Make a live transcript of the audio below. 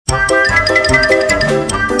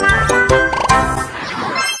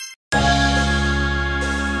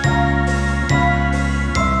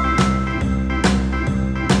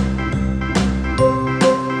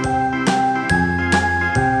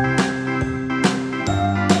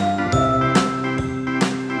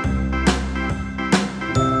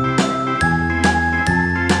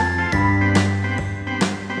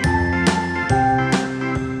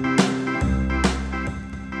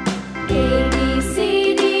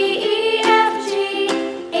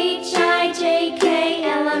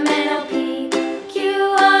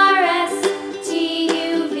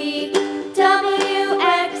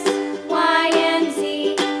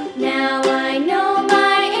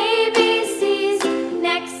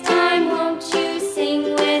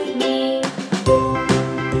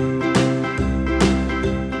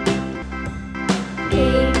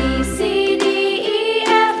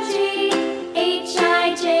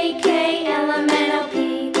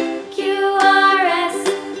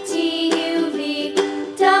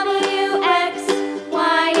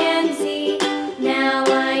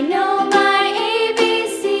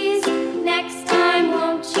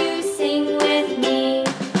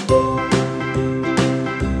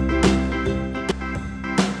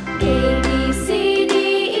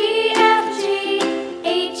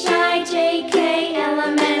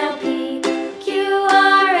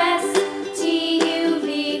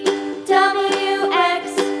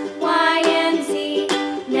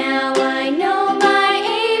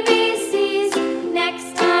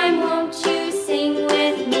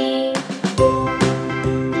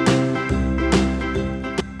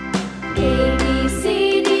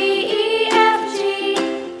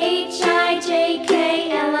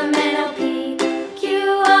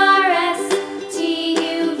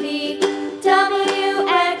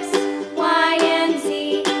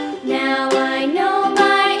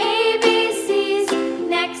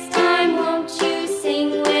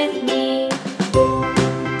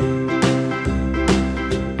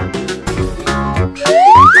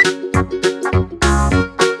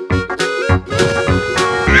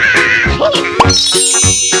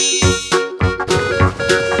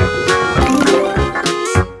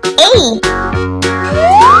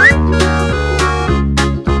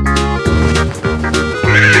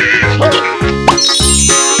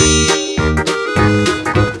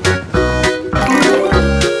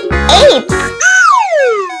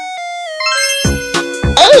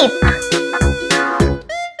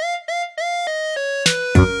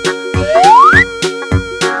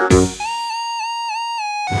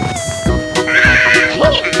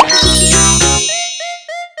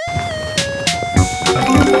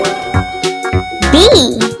B.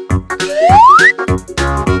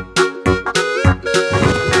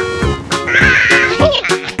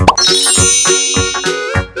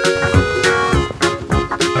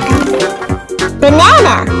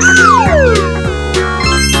 Banana.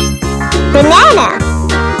 Banana.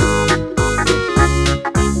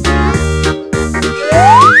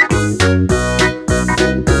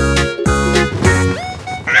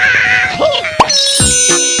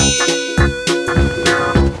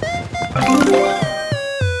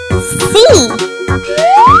 C.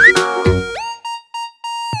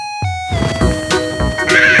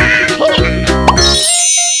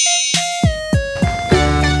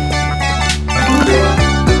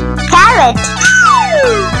 Carrot.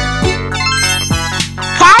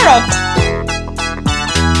 Carrot.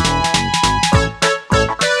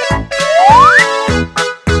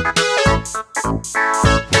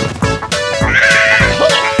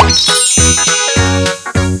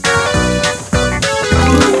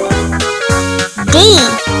 D.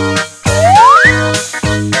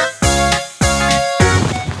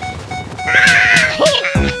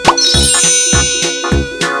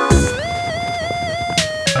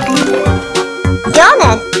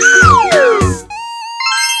 Donut.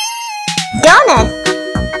 Donut.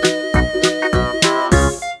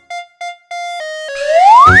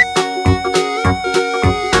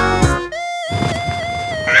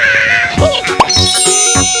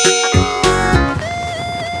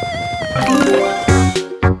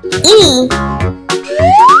 E.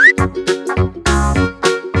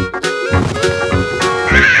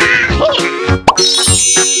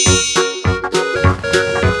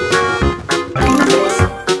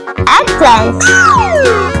 Eggplant.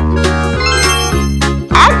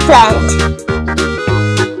 Eggplant.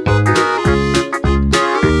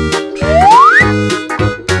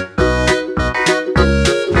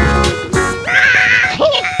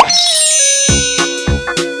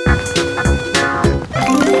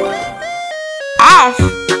 F.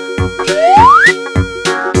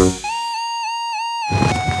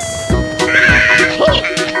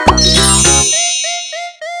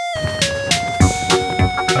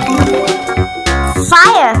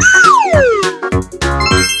 Fire.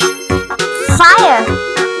 Fire.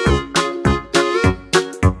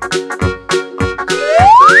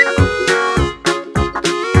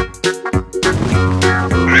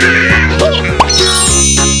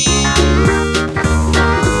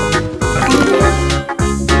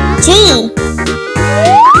 G.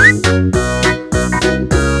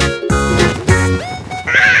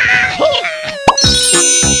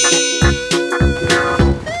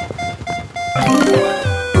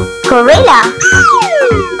 Gorilla.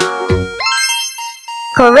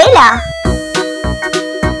 Gorilla.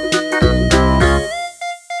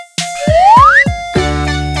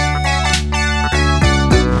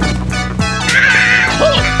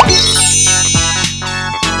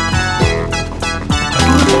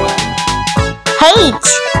 H.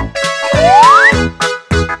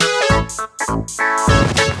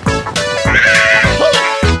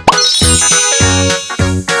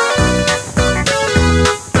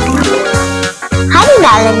 Honey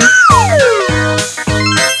melon.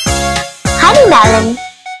 Honey melon.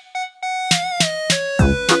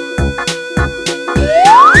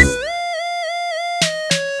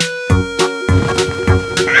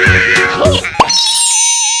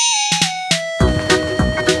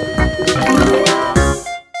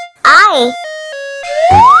 I.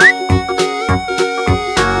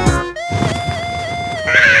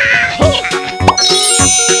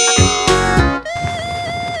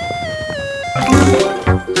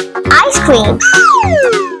 Ice cream.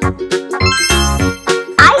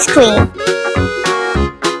 Ice cream.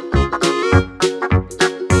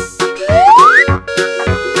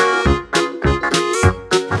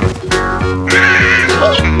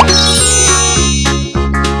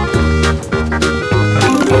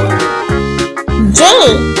 J.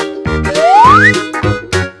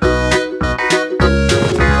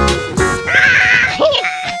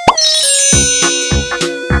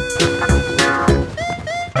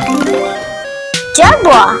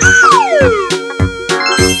 Gerbil.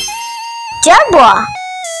 Gerbil.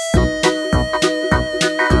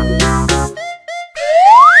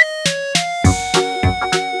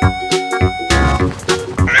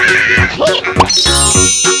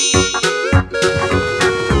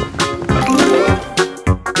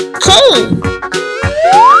 K.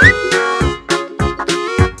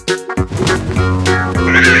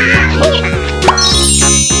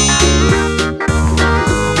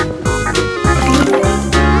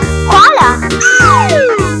 Koala.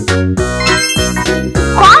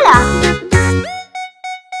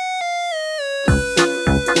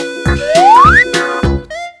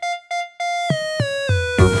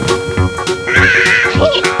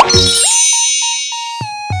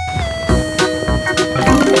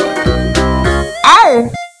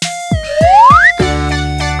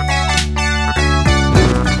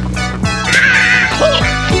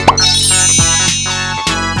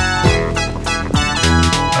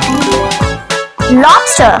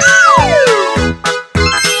 Lobster.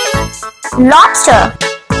 Lobster.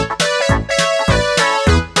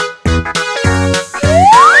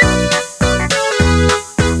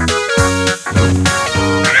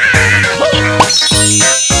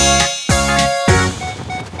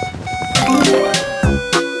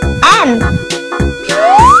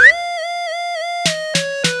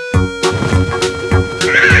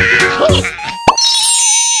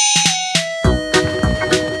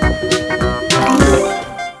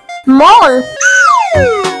 Mole.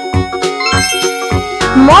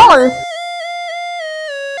 Mole.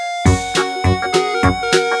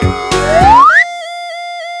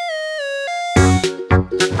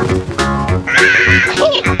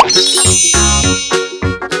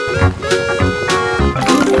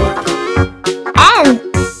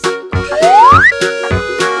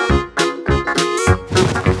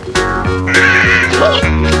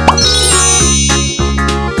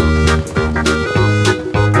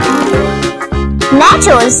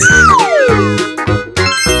 Nachos.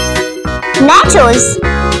 Nachos.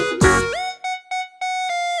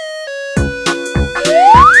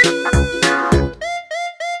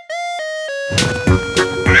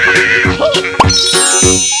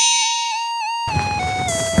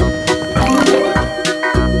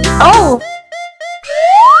 Oh.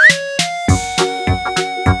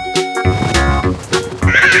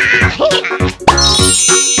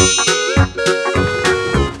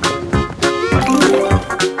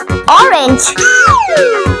 Orange.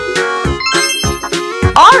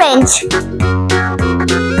 Orange.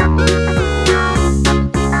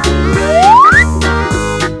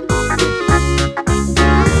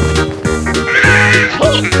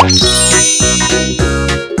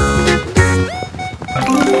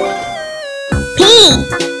 Pea.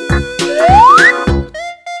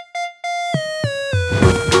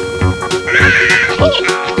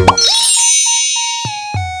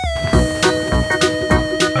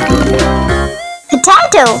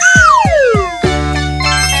 Potato.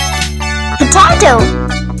 Potato.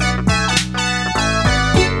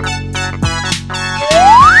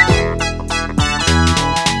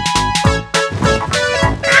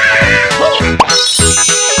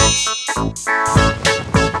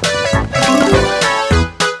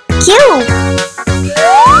 Q.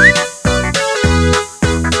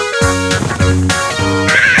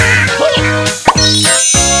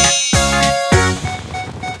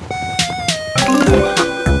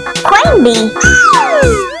 Queen bee.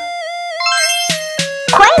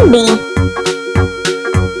 Queen bee.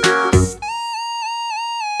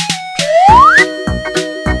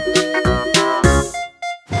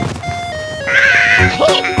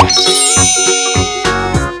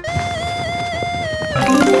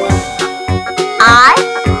 I.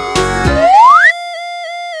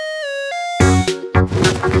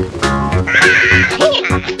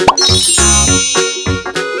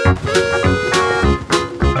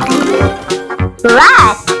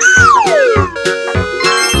 Rat.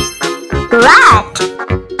 Rat.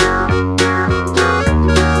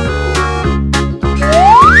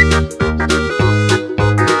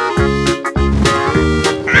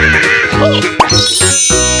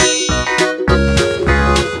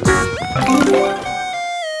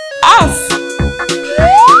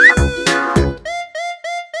 S.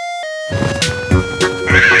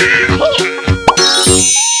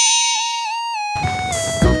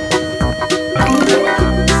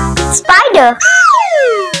 Spider.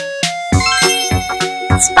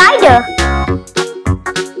 Spider.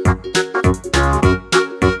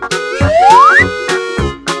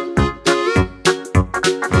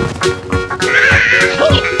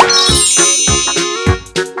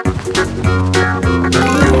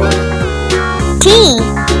 T.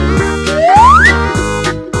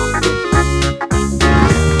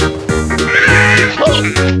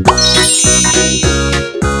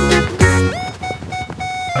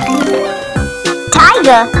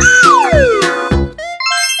 Tiger.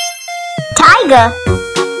 Tiger.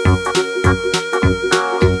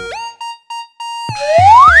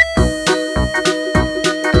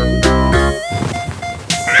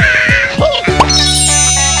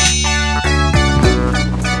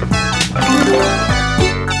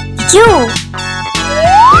 U.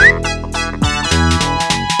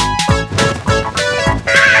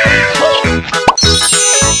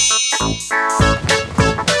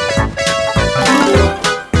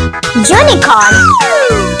 Unicorn.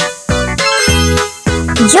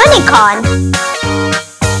 Unicorn.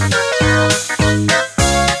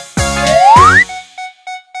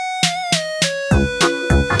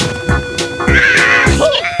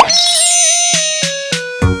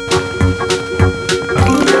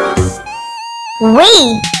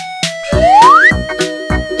 We.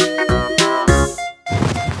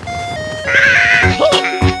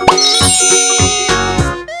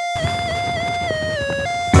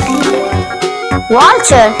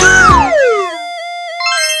 Vulture.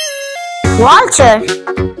 Vulture.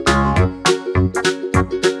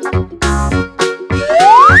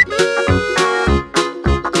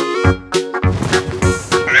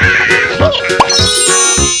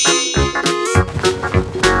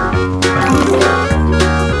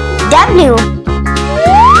 W.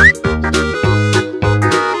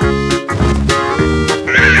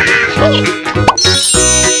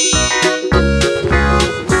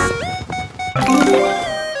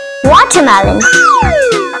 Watermelon.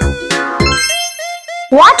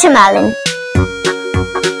 Watermelon.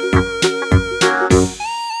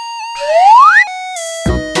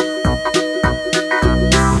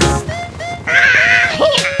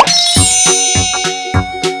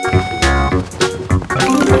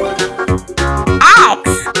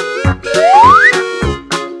 Axe.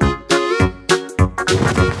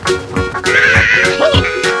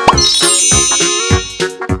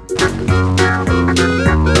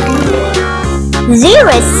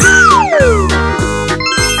 Xeris.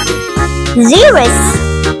 Xeris.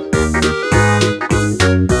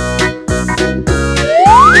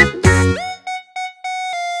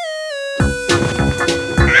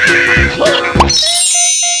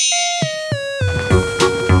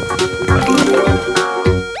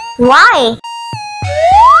 Y.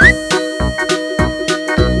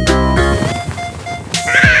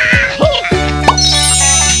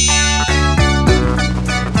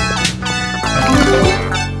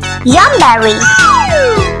 Yumberry.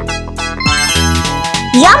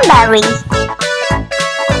 Yumberry.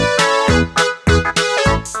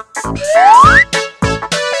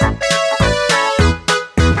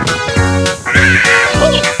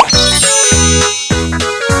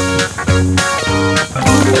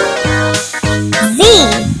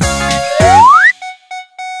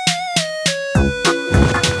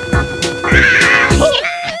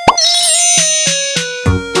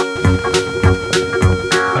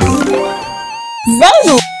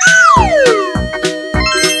 Zeru.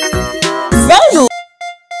 Zeru.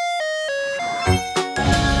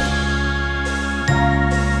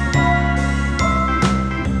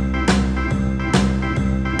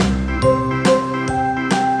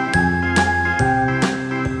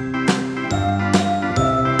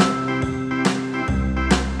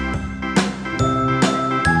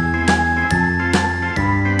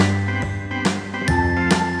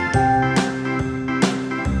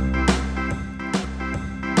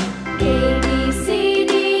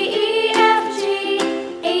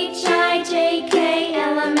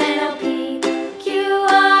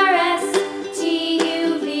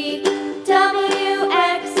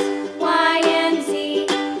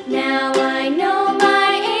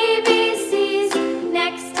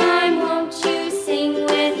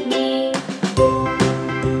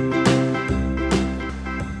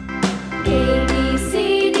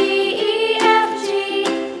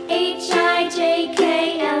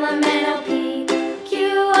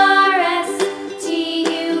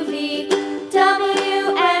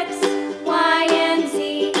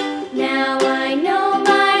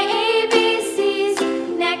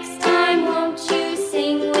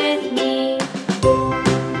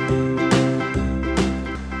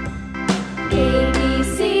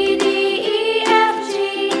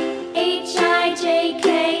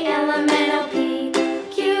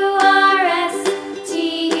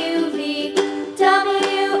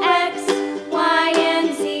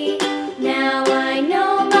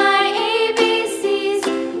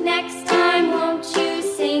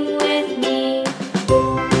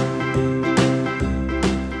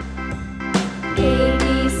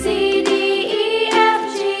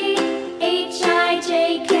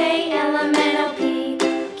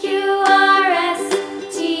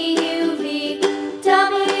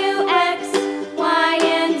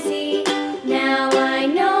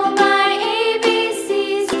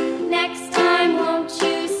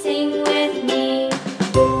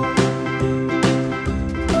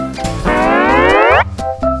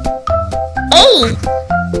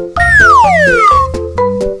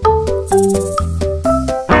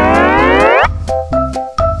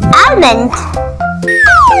 Almond.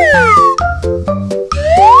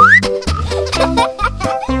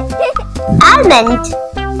 Almond.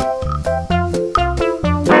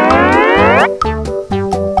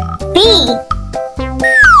 B.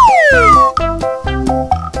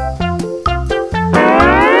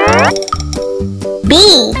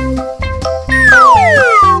 B.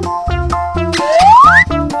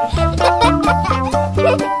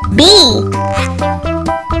 B.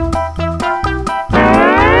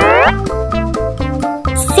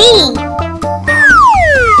 C.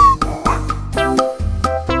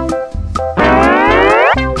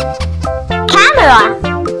 Camera.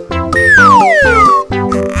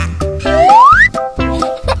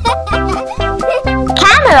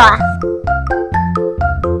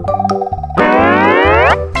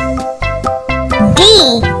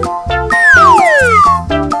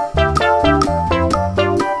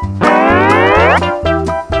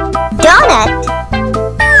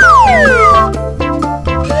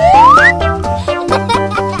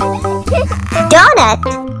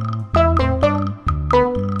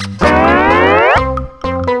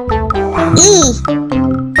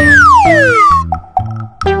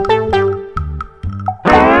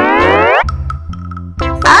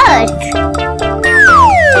 Earth.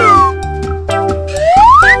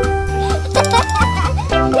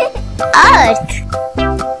 Earth.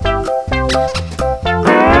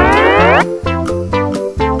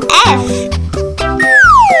 F.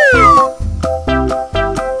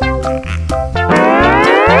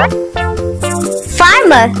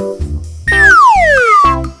 Farmer.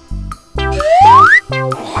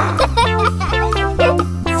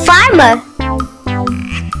 Farmer.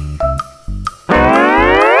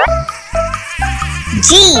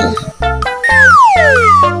 G.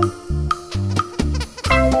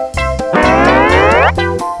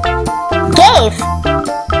 Gave.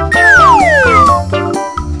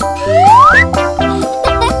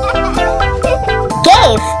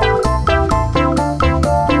 Gave.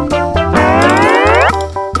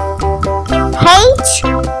 H.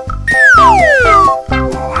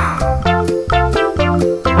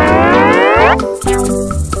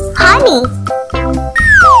 Honey.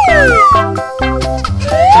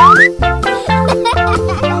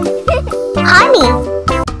 Honey.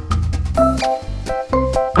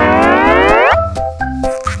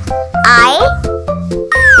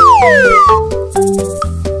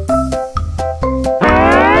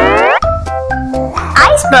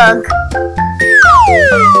 Iceberg.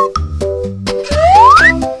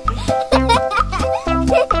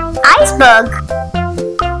 Iceberg.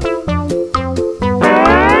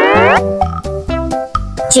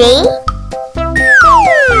 J.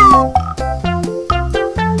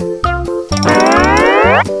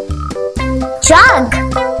 Jug.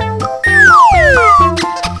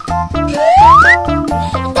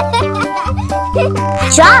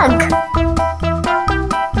 Jug.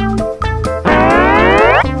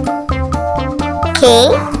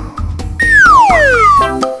 K.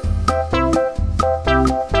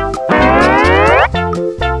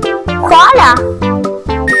 Koala.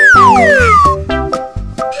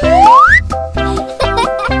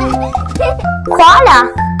 Koala.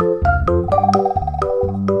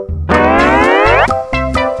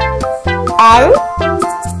 L.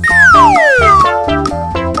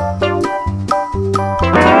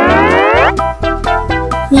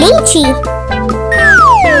 Lychee.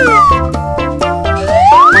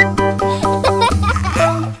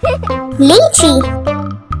 Lychee.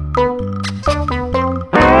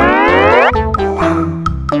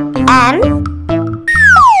 M.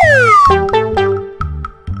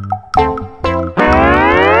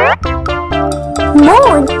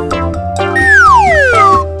 Moon.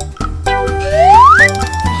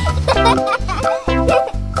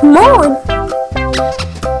 Moon.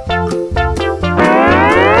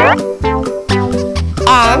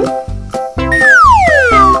 N.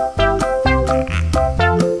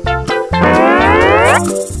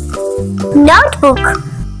 Notebook.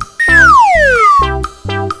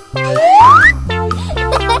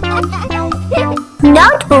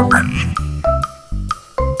 Notebook.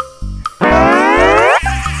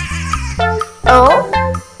 O.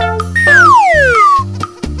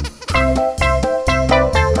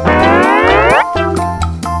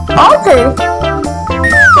 Opal.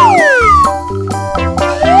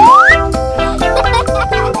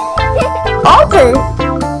 Opal.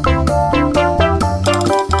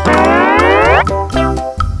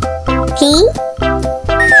 P.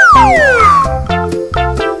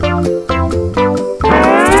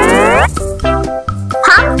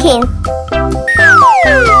 Pumpkin.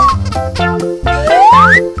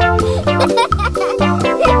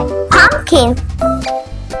 Pumpkin.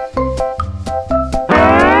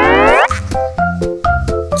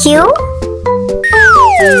 Q.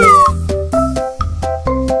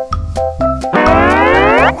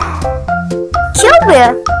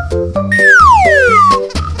 Cubier.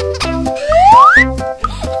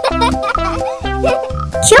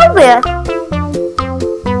 Cubier.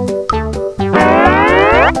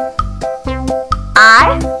 R.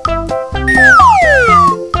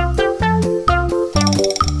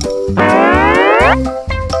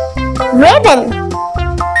 Ribbon.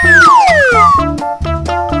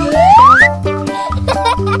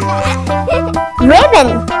 Ribbon.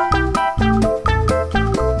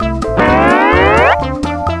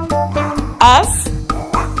 S.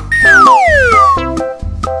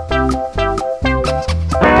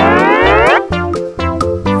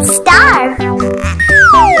 Star.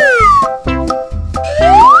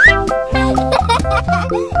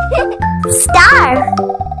 Star.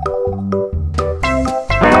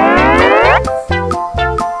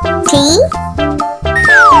 T.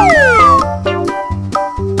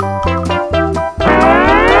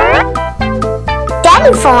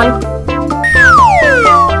 Telephone.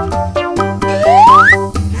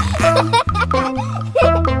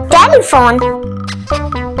 Telephone.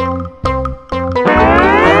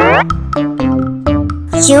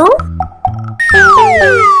 U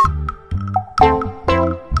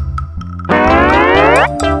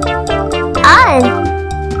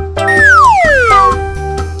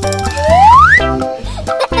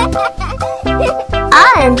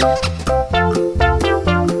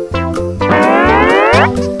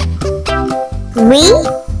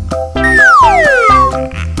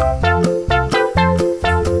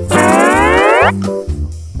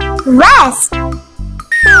Rest.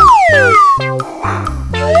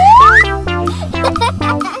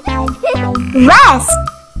 Rest.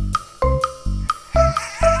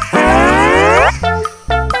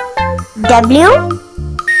 W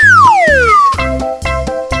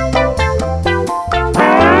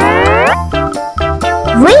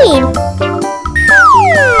Read.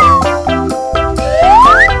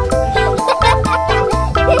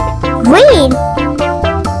 Read.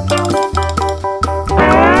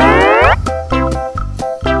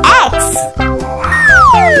 X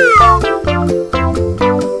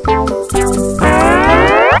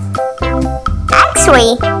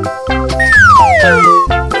X-ray.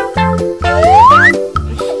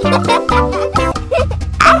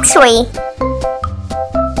 X-ray.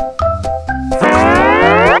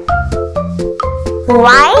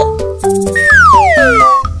 Y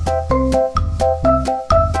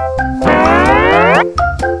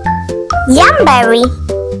Yumberry.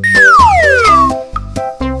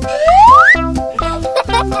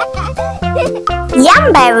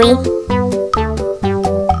 Yumberry.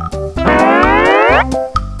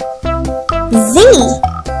 Z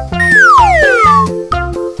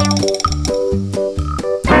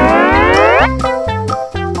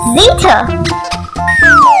Zeta.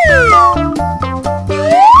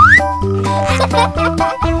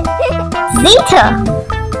 Zeta.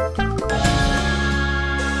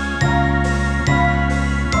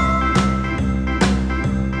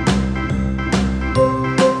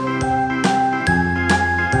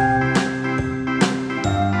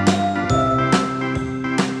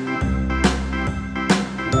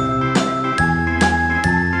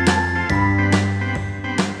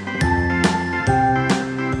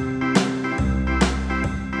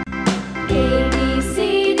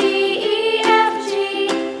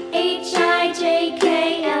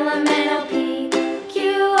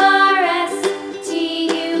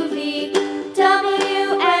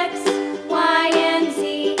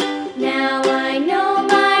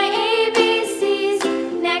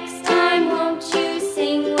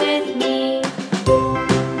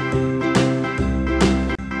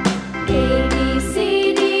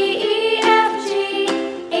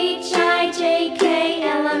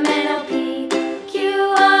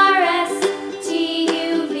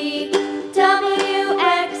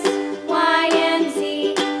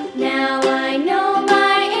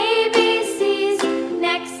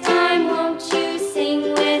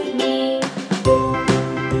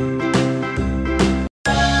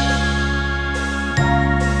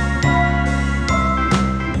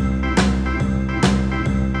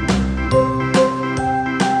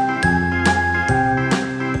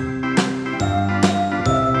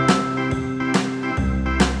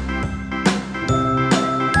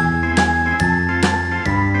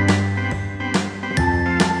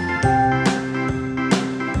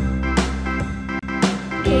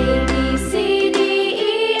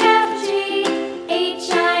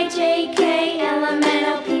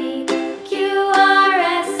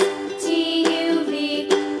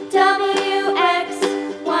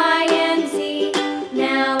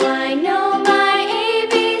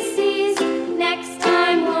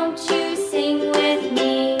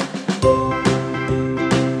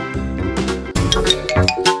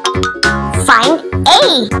 Find A.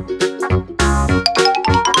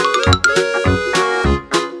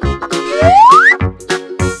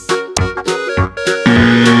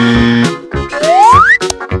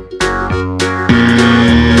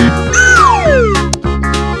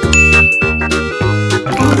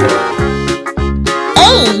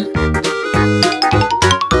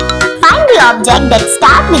 Find the object that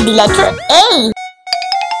starts with the letter A.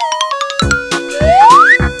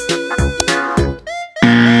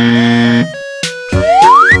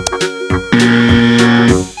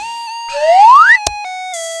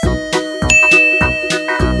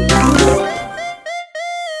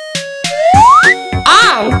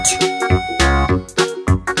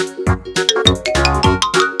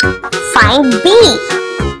 Find B.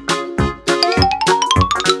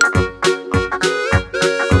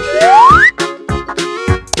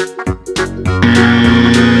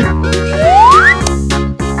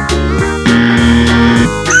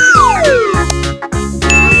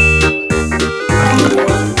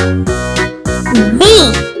 B.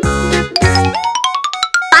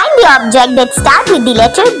 object that starts with the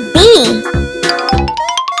letter B.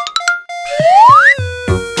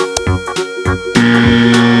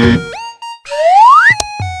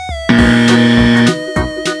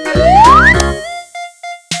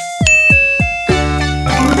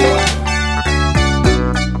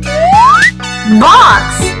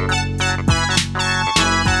 Box.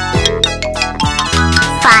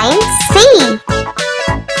 Find C.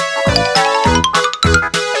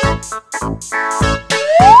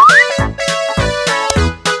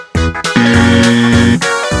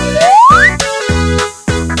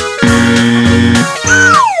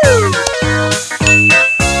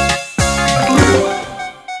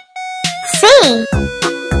 C.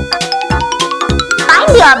 Find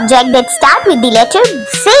the object that starts with the letter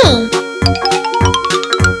C.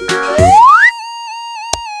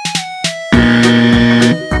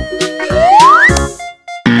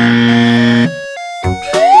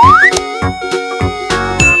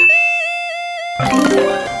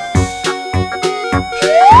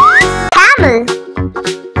 Camel.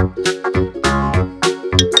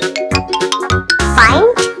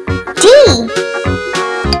 Find D.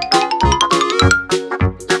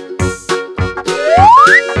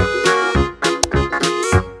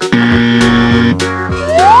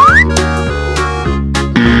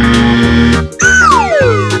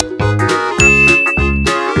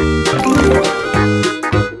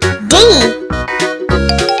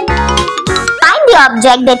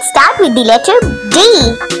 Object that starts with the letter D.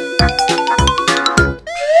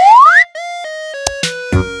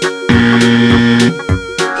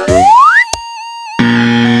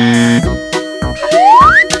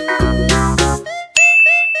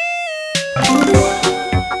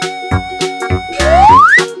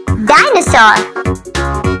 Dinosaur.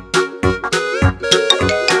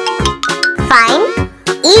 Find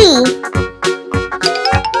E.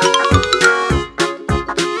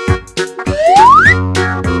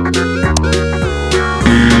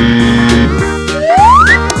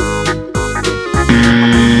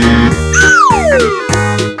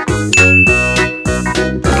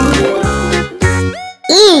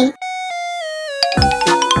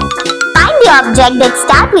 Object that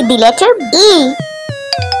starts with the letter E.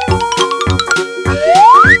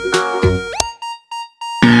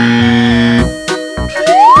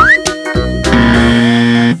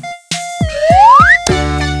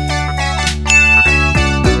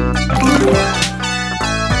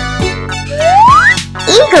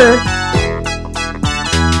 Eagle.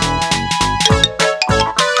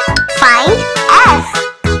 Find F.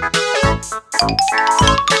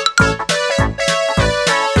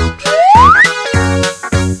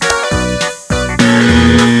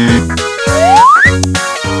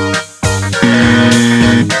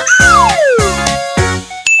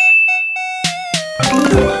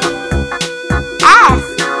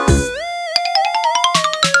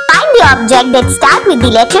 Object that starts with the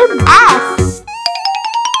letter F.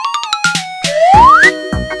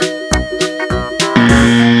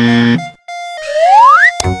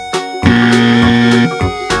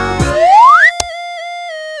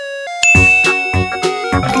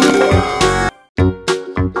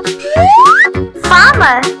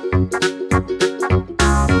 Farmer.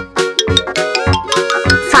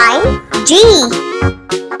 Find G.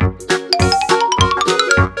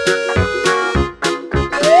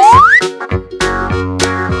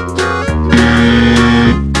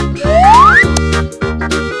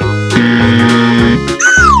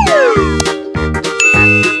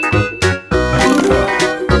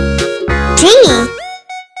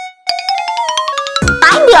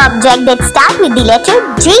 Object that starts with the letter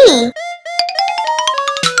G.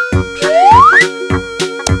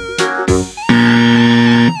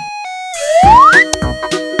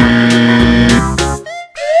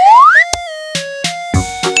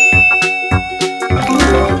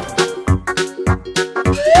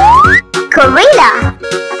 Gorilla.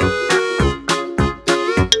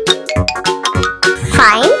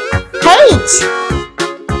 Find H.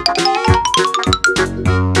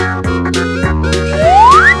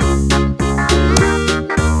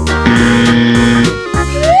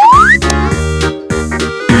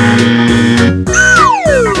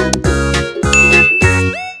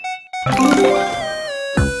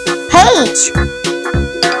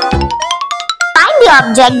 Find the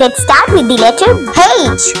object that starts with the letter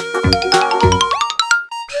H.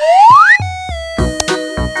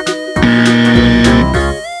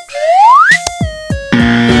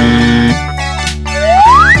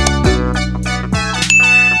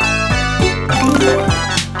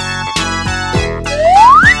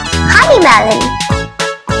 Honeymelon.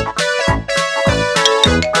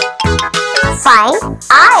 Find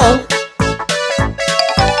I.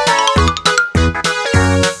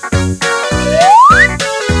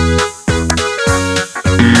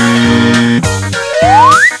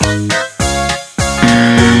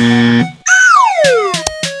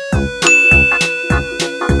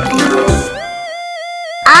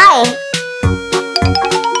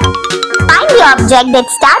 object that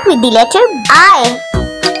starts with the letter I.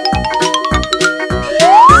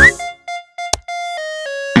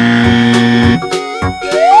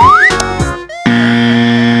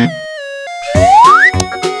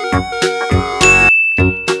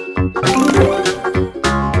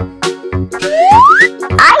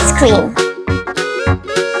 Ice cream.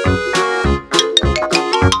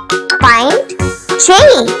 Find J.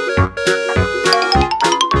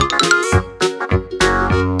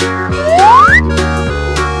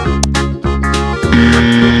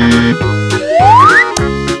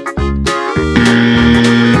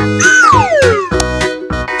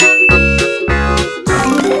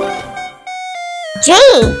 J.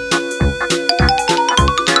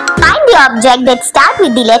 Find the object that starts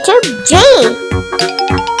with the letter J.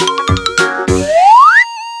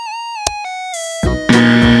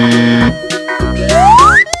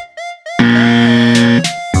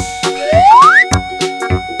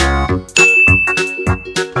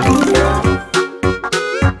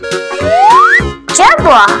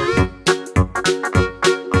 Jaguar.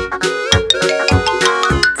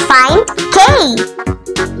 Find K.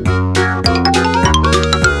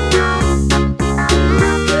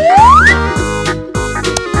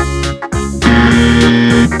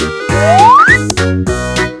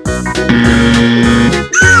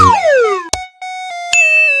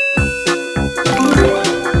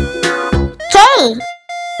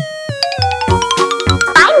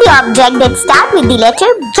 Find the object that starts with the letter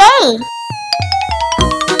K.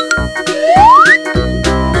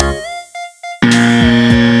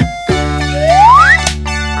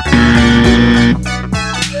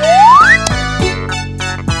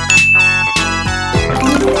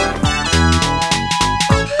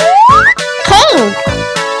 King.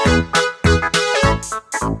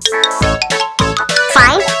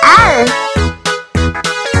 Find L.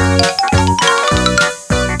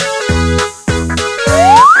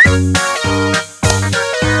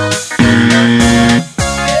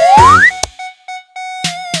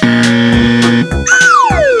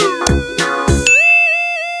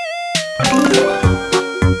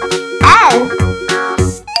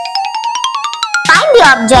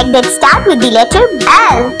 Object that starts with the letter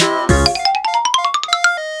L.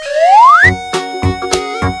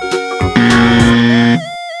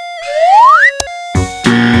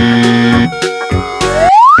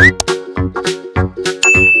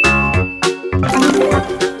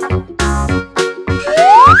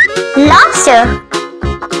 Lobster.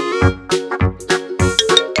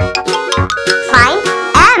 Find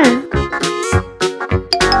M.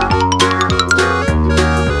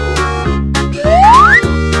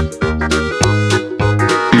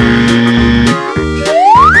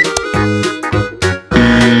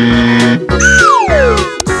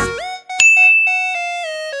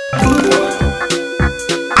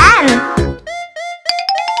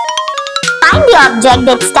 Find the object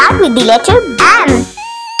that starts with the letter M.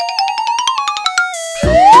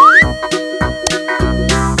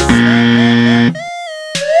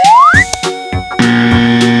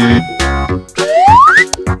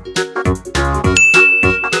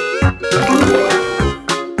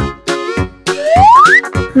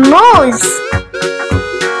 Moose.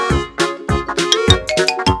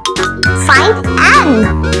 Find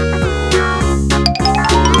N.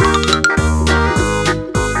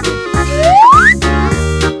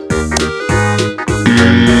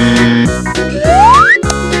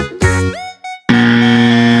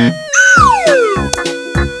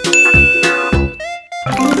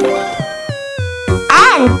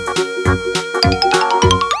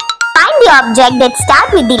 Find the object that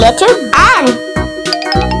starts with the letter N.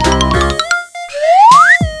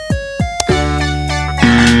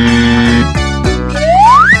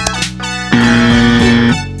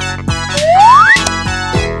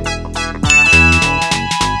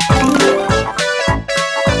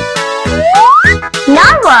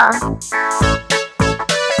 Narwhal.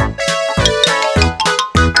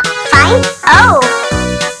 Find O.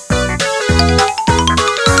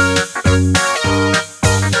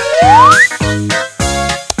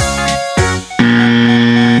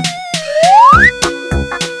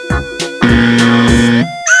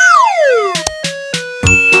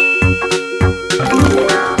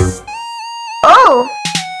 O.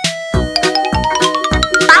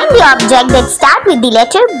 Find the object that starts with the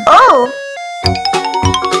letter O.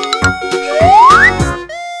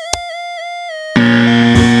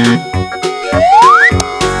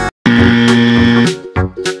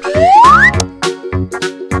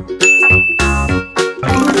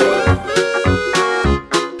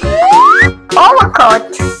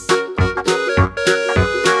 Overcoat.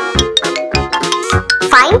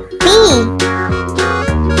 Find P.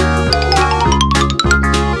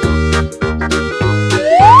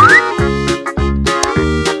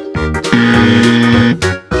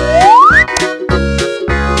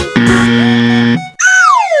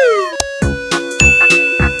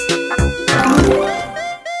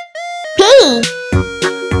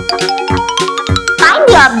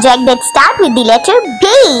 object that starts with the letter B.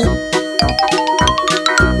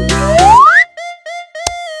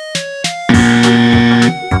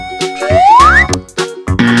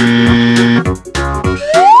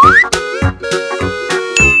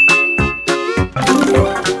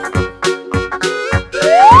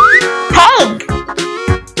 Pig.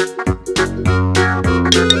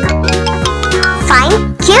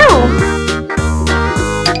 Find Q.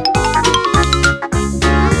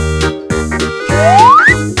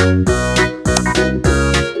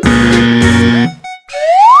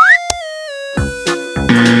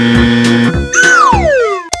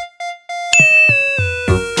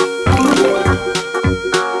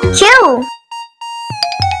 Q.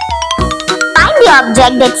 Find the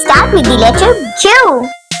object that starts with the letter Q.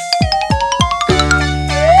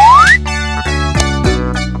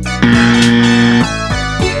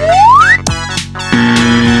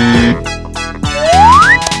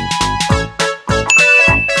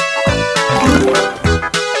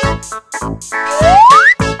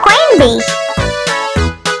 Queen bee.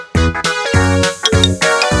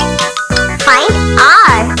 Find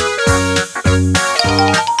R.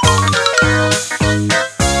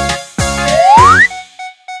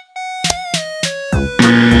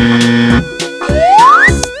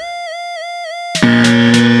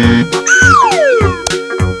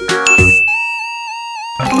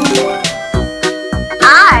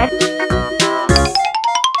 R.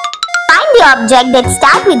 Find the object that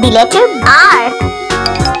starts with the letter R.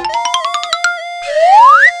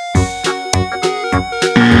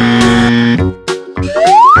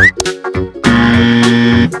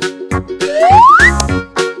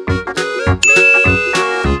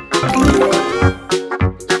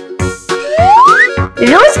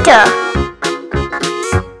 Rooster.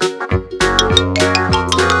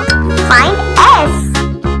 Find S.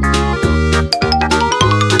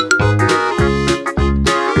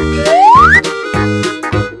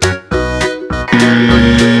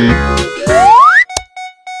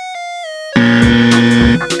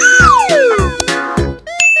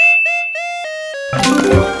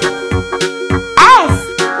 S.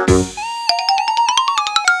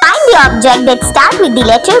 Find the object that starts with the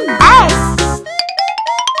letter S.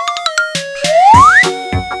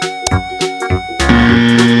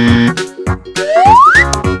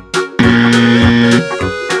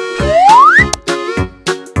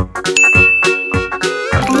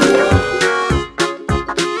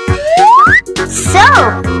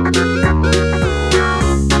 Soap.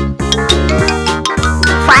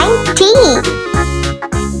 Find T.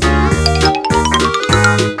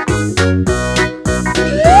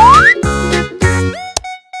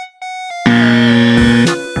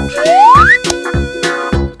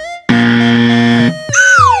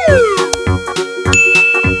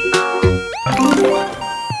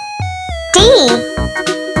 D.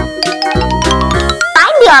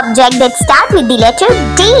 Find the object that starts with the letter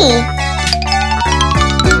D.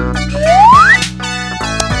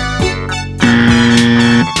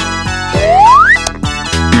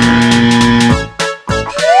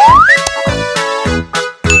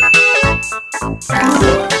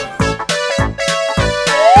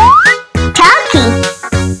 Turkey.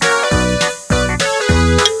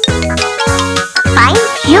 Find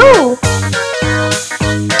U.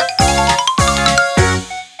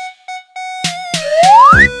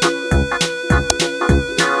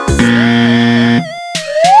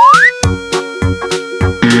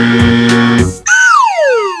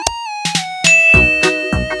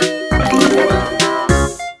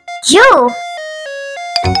 U.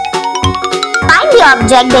 Find the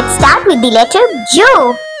object that starts with the letter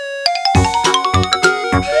U.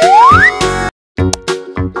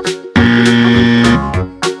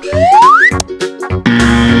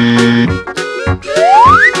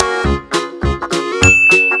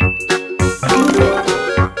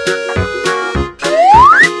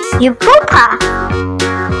 Upupa.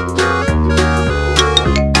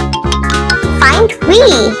 Find V.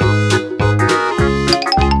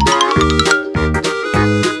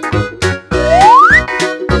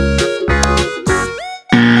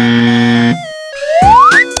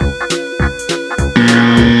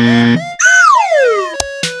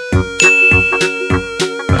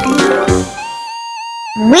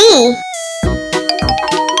 V.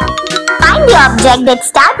 Find the object that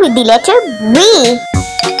starts with the letter V.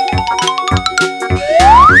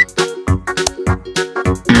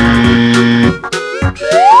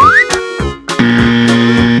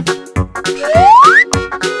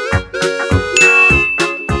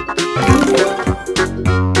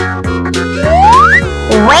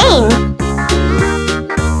 Wayne.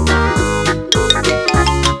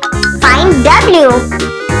 Find W.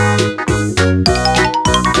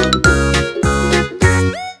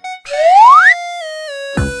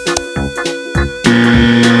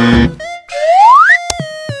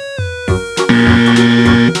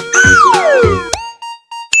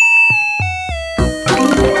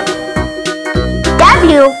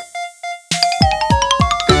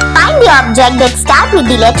 the object that starts with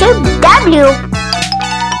the letter W.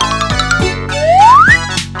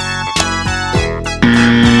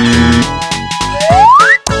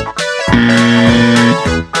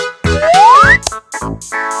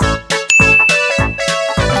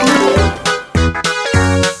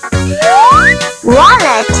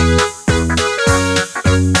 Wallet.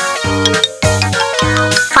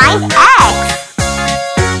 Find X.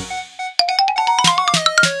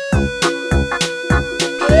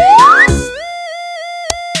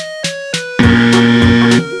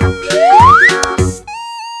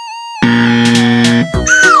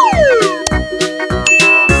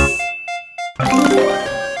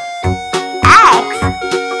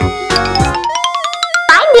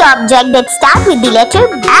 Object that starts with the letter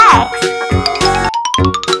X.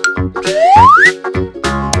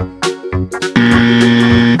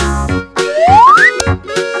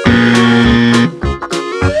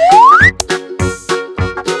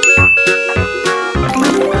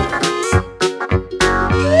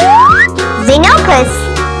 Xenopus.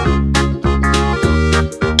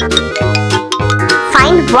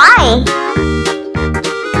 Find Y.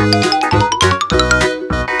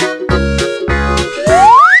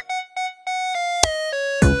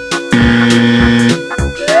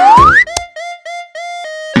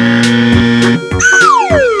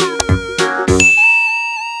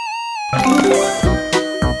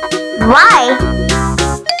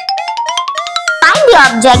 Find the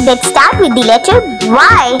object that starts with the letter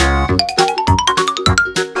Y.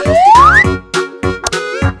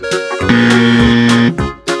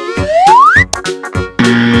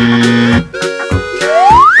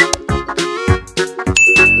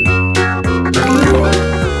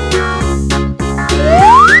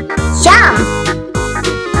 Jump.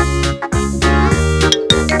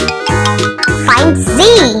 Find Z.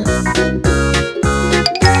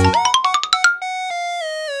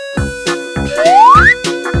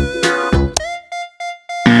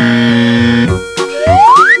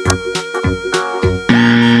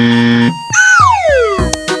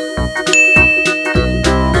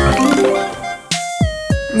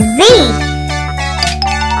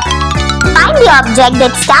 Find the object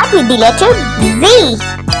that starts with the letter Z.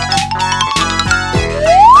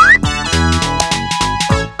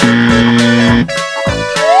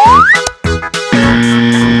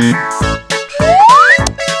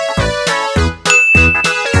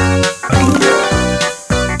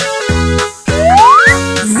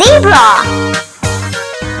 Zebra.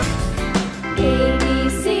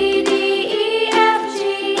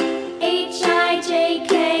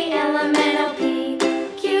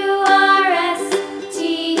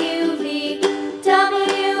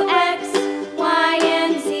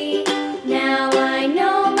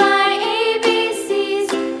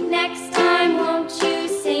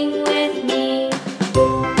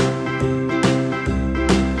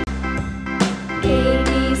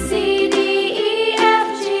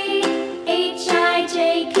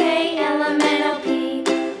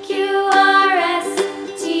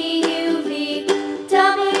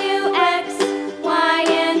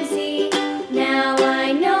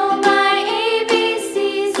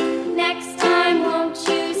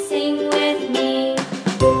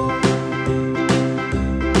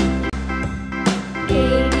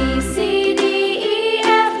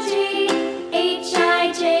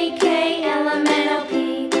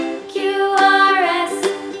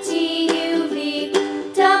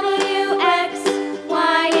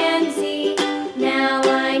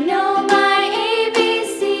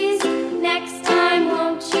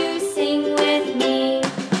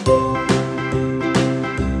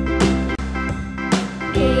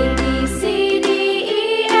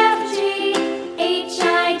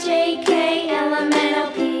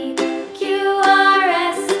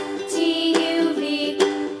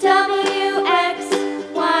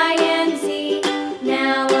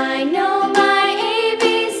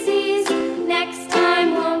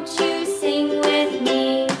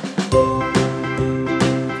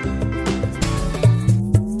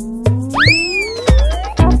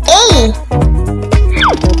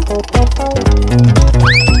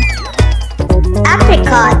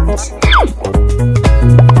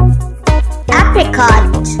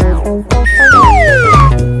 Apricot.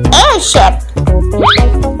 Airship.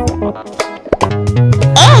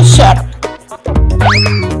 Airship.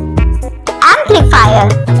 Amplifier.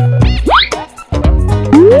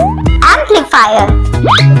 Amplifier.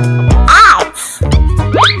 Axe.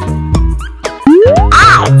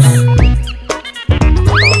 Axe.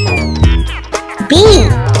 Bee.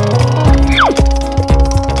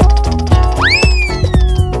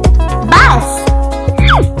 Bus.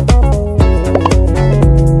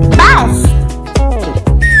 Bus.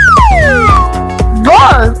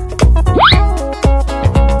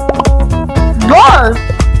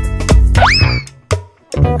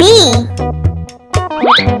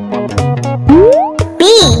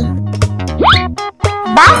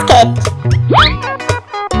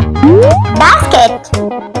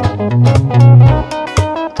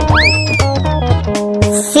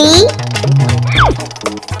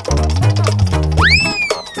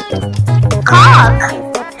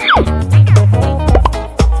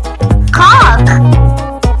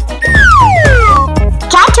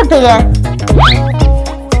 Caterpillar.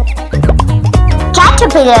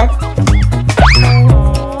 Caterpillar.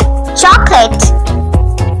 Chocolate.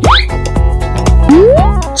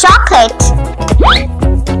 Chocolate.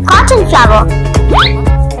 Cotton flower.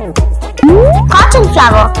 Cotton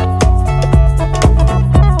flower.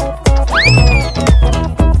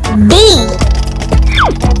 Bee.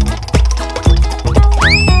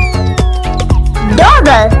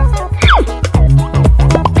 Doorbell.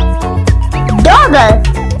 Doorbell.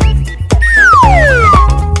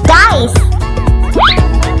 Dice.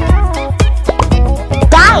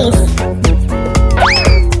 Dice.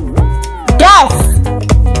 Dress.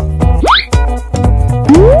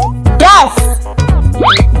 Dress.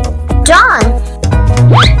 John.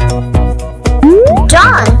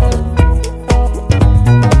 John.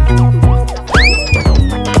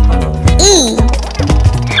 E.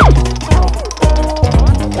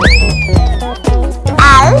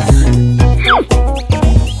 Elf.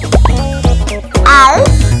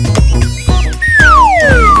 Elf.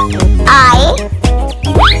 I.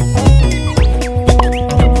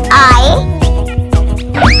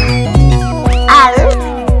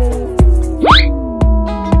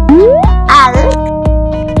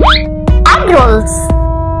 Egg rolls.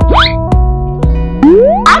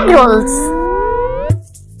 Egg rolls.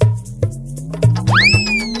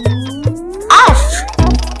 F.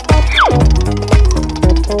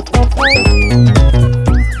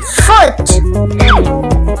 Foot.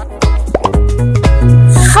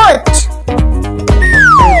 Foot.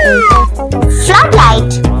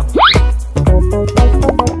 Floodlight.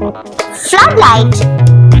 Floodlight.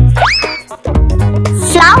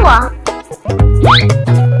 Flower.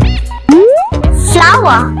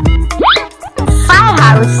 Flower.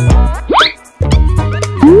 Firehouse.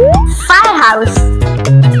 Firehouse.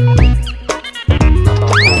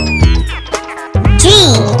 G.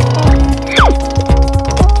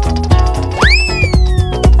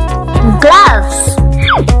 Gloves.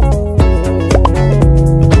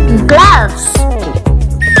 Gloves.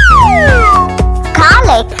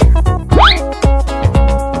 Garlic.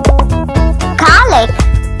 Garlic.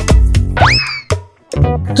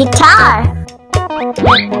 Guitar.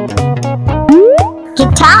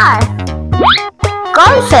 Guitar.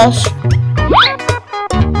 Goldfish.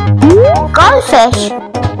 Goldfish.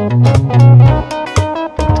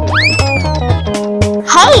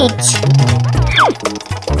 H.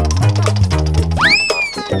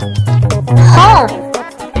 Home.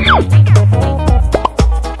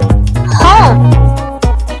 Home.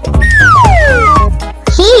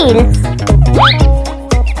 Heels.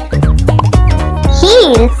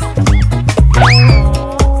 Heels.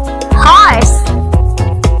 Horse.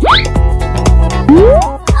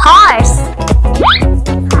 Horse.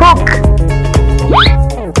 Hook.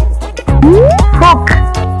 Hook.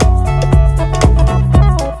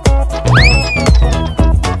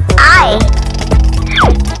 Eye.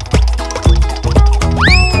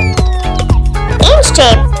 Inch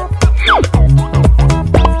tape.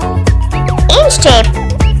 Inch tape.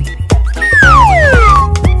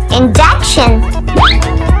 Induction.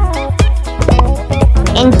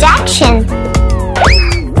 Induction.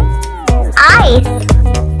 Ice.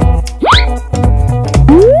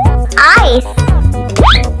 Ice.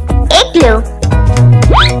 Igloo.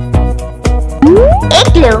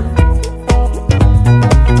 Igloo.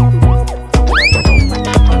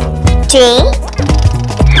 J.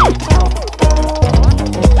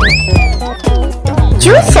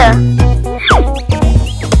 Juicer.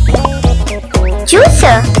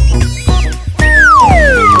 Juicer.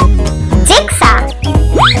 Jigsaw.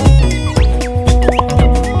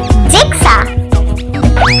 Jigsaw.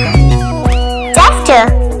 Duster.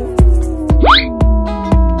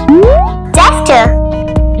 Duster.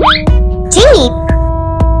 Jeep.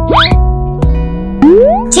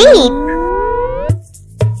 Jeep.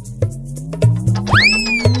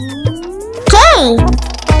 K.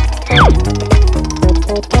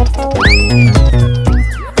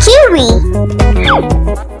 Kiwi.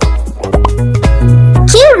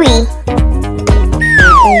 Kiwi.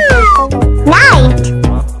 Night.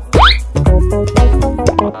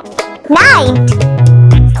 Night.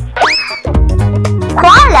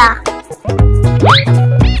 Koala.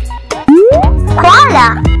 Koala.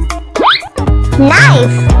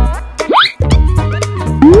 Knife.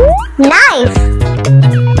 Knife.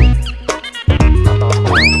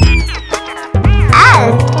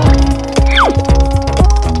 Elk.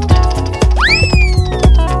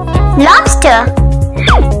 Lobster.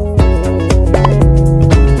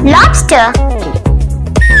 Lobster.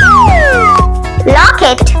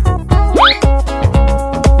 Locket.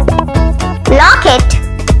 Locket.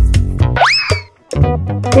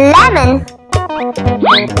 Lemon.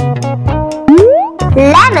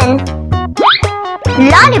 Lemon.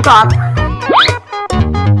 Lollipop.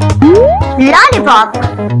 Lollipop.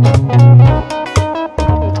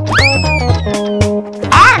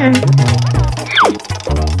 M.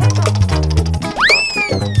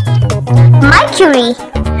 Mercury.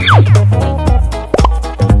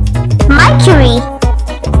 Mercury.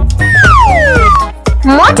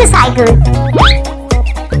 Motorcycle.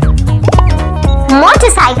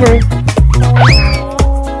 Motorcycle.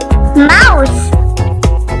 Mouse.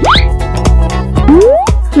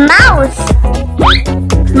 Mouse.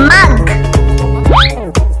 Mug.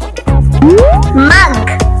 Mug.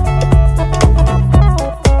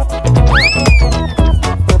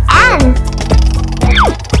 N.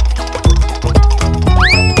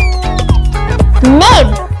 Nib.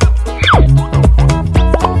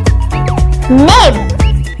 Nib.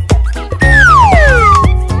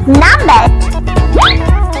 Numbat.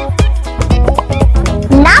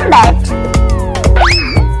 Numbat.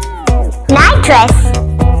 Nitrous.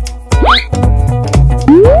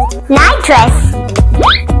 Nitrous.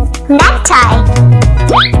 Necktie.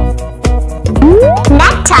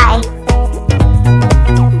 Necktie.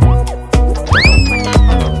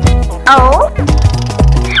 O.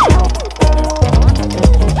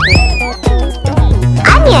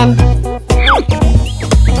 Onion.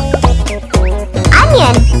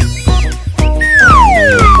 Onion.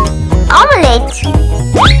 Omelette.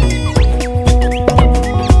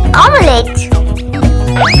 Omelette.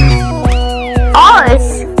 Oars.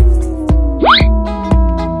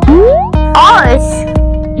 Oars.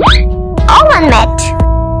 Oven mat.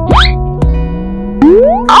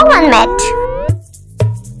 Oven mat.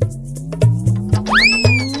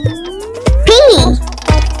 Pea.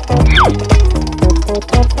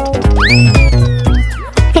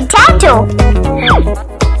 Potato.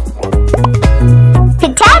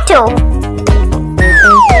 Potato.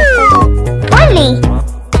 Pulley.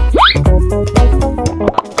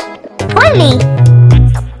 Pulley.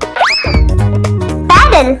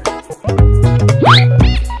 Paddle.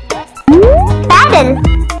 Paddle.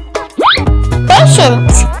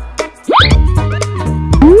 Patient.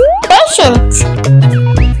 Patient.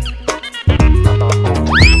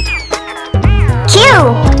 Q.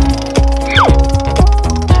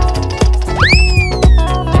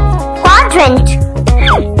 Quadrant.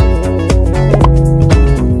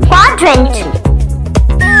 Quadrant.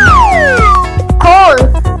 Coal.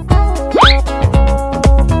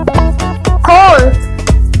 Coal.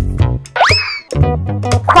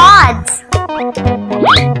 Quads.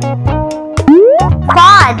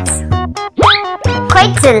 Quads.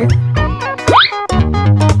 Quetzal.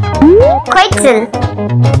 Quetzal.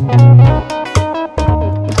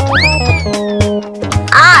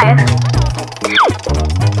 R.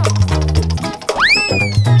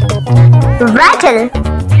 Rattle.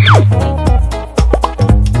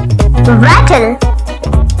 Rattle.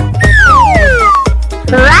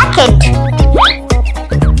 Racket.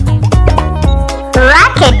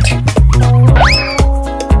 Racket.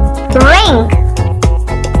 Ring.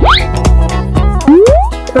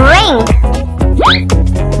 Ring.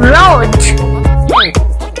 Road.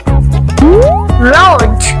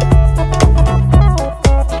 Road.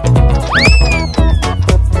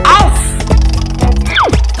 S.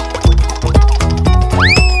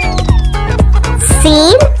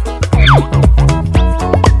 Seal.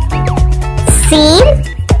 Seal.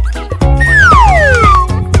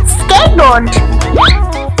 Skateboard.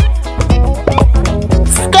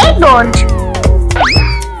 Skateboard.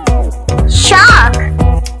 Shark.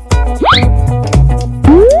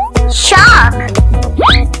 Shark.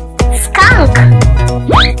 Skunk.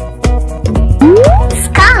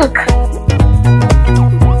 Skunk.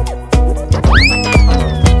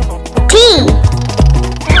 T.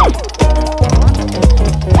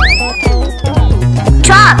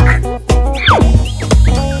 Truck.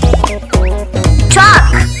 Truck.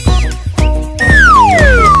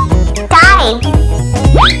 Tie.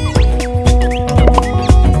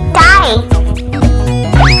 Tie.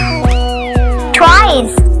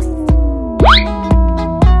 Twice.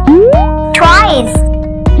 Twice.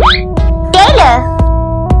 Tailor.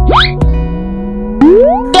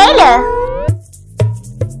 Tailor.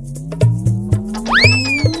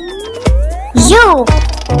 U.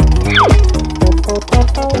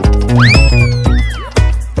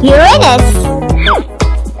 Uranus.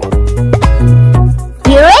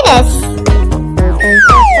 Uranus.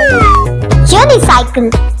 Unicycle.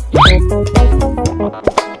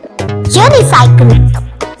 Unicycle.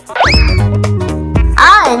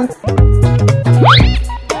 Urn.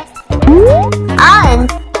 Urn.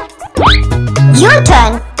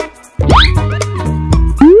 U-turn.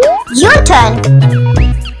 Your turn.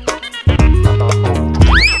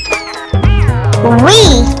 V.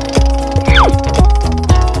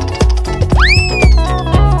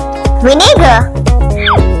 Vinegar.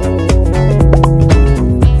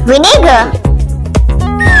 Vinegar.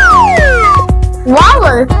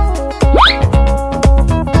 Vowel.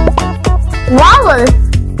 Vowel.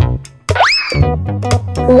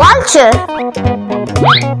 Vulture.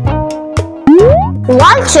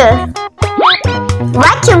 Vulture.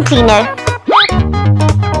 Vacuum cleaner.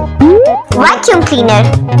 Vacuum cleaner.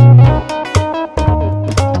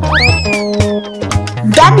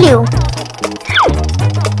 W.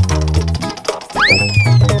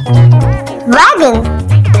 Wagon.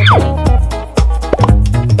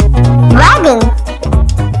 Wagon.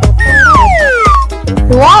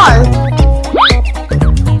 Wall.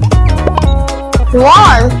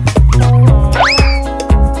 Wall.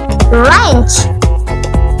 Wrench.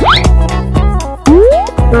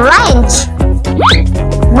 Wrench.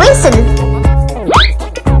 Whistle.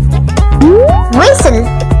 Whistle.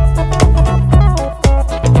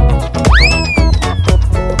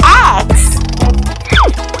 Axe.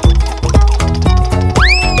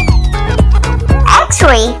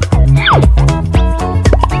 X-ray.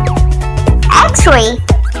 X-ray.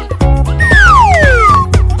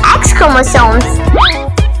 X chromosomes.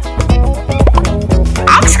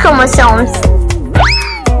 X chromosomes.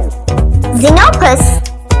 Xenopus.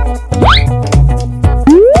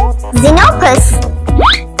 Xenopus.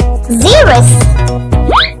 Xerus.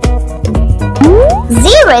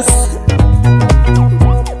 Xerus.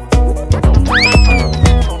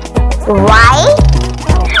 Y.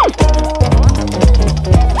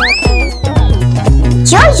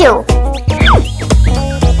 Jojo.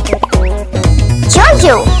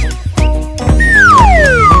 Jojo.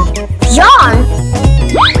 Yawn.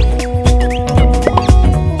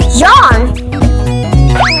 Yawn.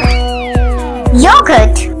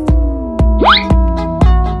 Yogurt.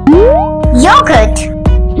 Yogurt.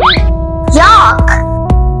 York.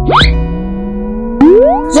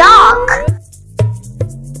 York.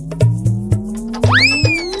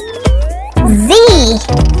 Z.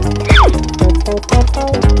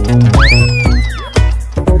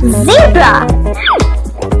 Zebra.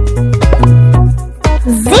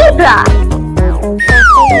 Zebra.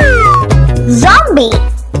 Zombie.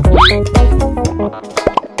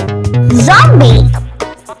 Zombie.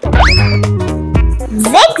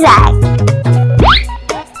 Zigzag.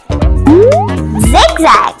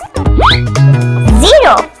 Zigzag.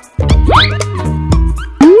 Zero.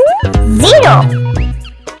 Zero.